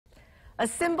A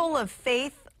symbol of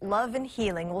faith, love, and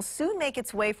healing will soon make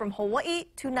its way from Hawaii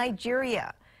to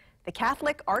Nigeria. The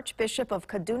Catholic Archbishop of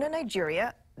Kaduna,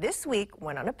 Nigeria, this week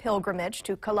went on a pilgrimage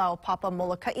to Kalaupapa,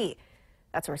 Molokai.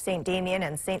 That's where Saint Damien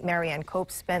and Saint Marianne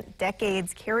Cope spent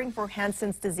decades caring for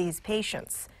Hansen's disease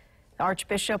patients. The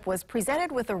Archbishop was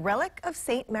presented with a relic of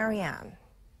Saint Marianne.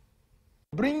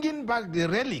 Bringing back the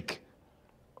relic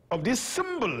of these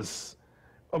symbols,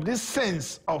 of this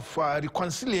sense of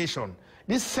reconciliation,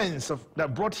 this sense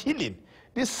that brought healing,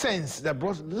 this sense that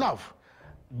brought love,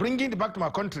 bringing it back to my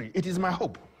country, it is my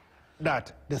hope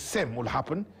that the same will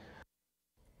happen.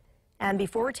 And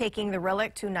before taking the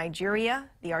relic to Nigeria,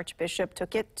 the Archbishop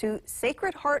took it to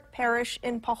Sacred Heart Parish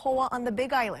in Pahoa on the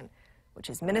Big Island, which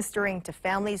is ministering to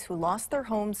families who lost their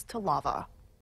homes to lava.